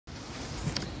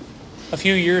A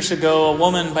few years ago, a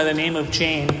woman by the name of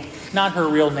Jane, not her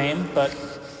real name, but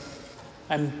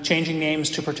I'm changing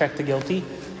names to protect the guilty,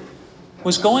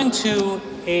 was going to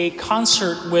a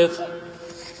concert with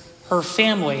her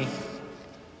family.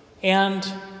 And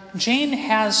Jane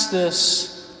has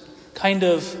this kind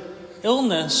of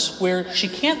illness where she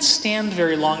can't stand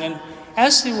very long. And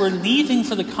as they were leaving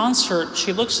for the concert,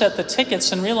 she looks at the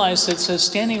tickets and realizes it says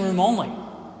standing room only.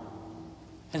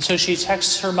 And so she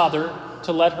texts her mother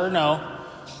to let her know,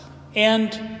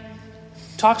 and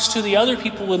talks to the other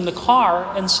people in the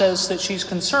car and says that she's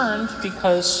concerned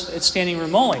because it's standing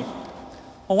room only.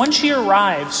 Well, when she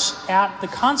arrives at the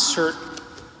concert,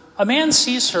 a man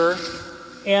sees her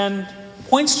and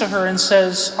points to her and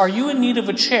says, "Are you in need of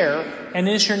a chair? And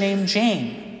is your name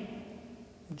Jane?"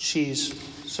 She's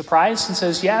surprised and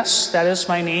says, "Yes, that is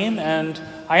my name, and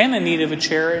I am in need of a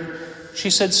chair." And she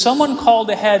said, "Someone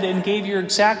called ahead and gave your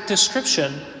exact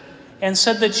description and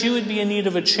said that you would be in need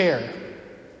of a chair."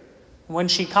 When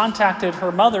she contacted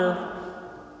her mother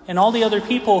and all the other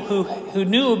people who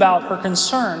knew about her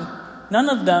concern, none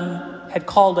of them had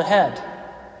called ahead.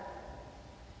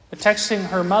 But texting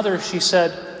her mother,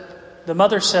 the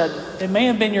mother said, "It may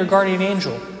have been your guardian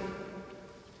angel."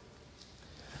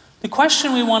 The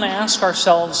question we want to ask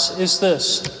ourselves is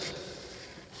this: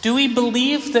 do we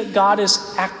believe that God is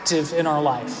active in our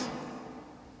life?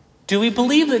 Do we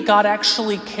believe that God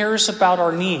actually cares about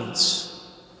our needs?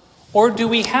 Or do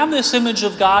we have this image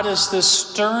of God as this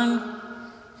stern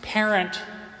parent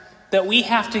that we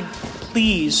have to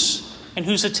please and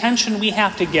whose attention we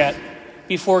have to get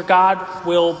before God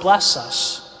will bless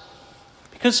us?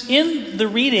 Because in the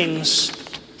readings,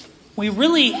 we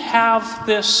really have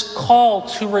this call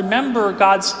to remember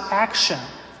God's action.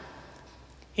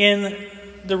 In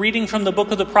the reading from the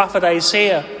book of the prophet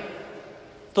Isaiah,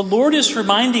 the Lord is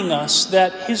reminding us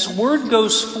that His word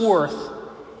goes forth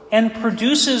and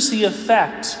produces the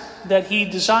effect that He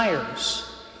desires.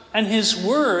 And His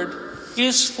word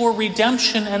is for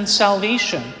redemption and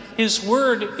salvation. His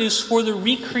word is for the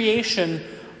recreation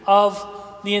of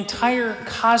the entire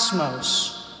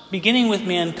cosmos, beginning with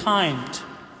mankind.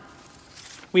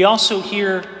 We also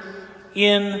hear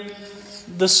in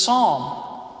the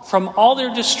psalm, "From all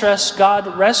their distress,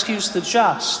 God rescues the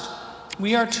just."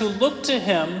 We are to look to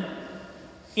Him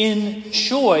in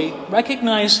joy,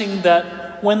 recognizing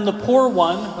that when the poor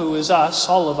one, who is us,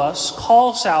 all of us,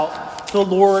 calls out, the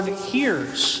Lord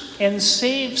hears and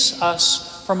saves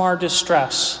us from our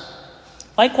distress.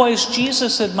 Likewise,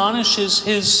 Jesus admonishes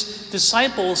His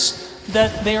disciples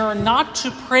that they are not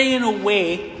to pray in a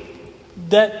way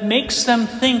that makes them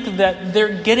think that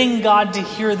they're getting God to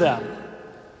hear them.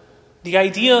 The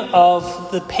idea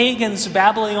of the pagans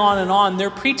babbling on and on, their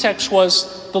pretext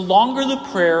was the longer the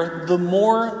prayer, the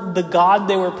more the God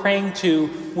they were praying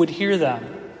to would hear them.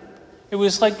 It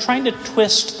was like trying to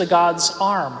twist the God's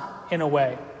arm in a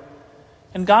way.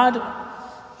 And God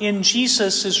in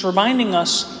Jesus is reminding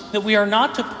us that we are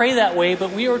not to pray that way,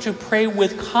 but we are to pray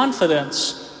with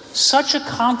confidence, such a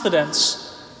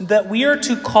confidence that we are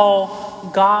to call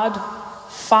God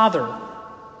Father.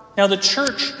 Now the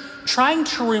church, trying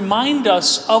to remind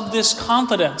us of this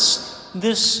confidence,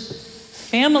 this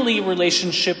family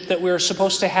relationship that we're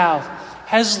supposed to have,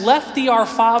 has left the Our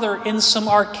Father in some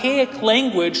archaic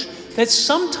language that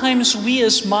sometimes we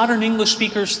as modern English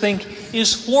speakers think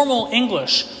is formal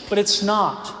English, but it's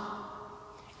not.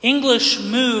 English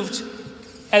moved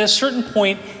at a certain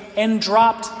point and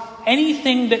dropped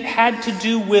anything that had to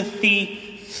do with the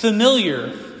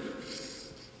familiar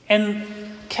and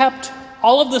kept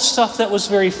all of the stuff that was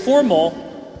very formal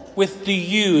with the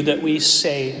you that we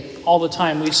say all the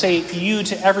time. We say you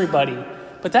to everybody,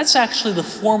 but that's actually the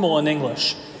formal in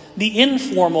English. The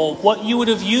informal, what you would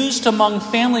have used among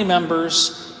family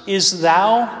members, is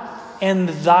thou and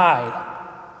thy,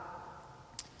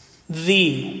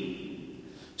 thee.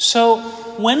 So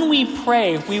when we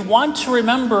pray, we want to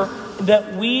remember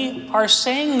that we are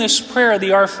saying this prayer,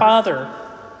 the Our Father,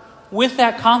 with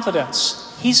that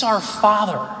confidence. He's our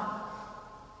Father.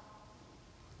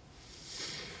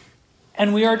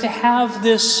 And we are to have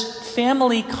this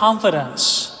family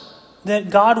confidence that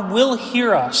God will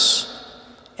hear us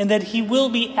and that He will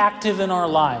be active in our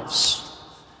lives.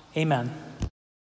 Amen.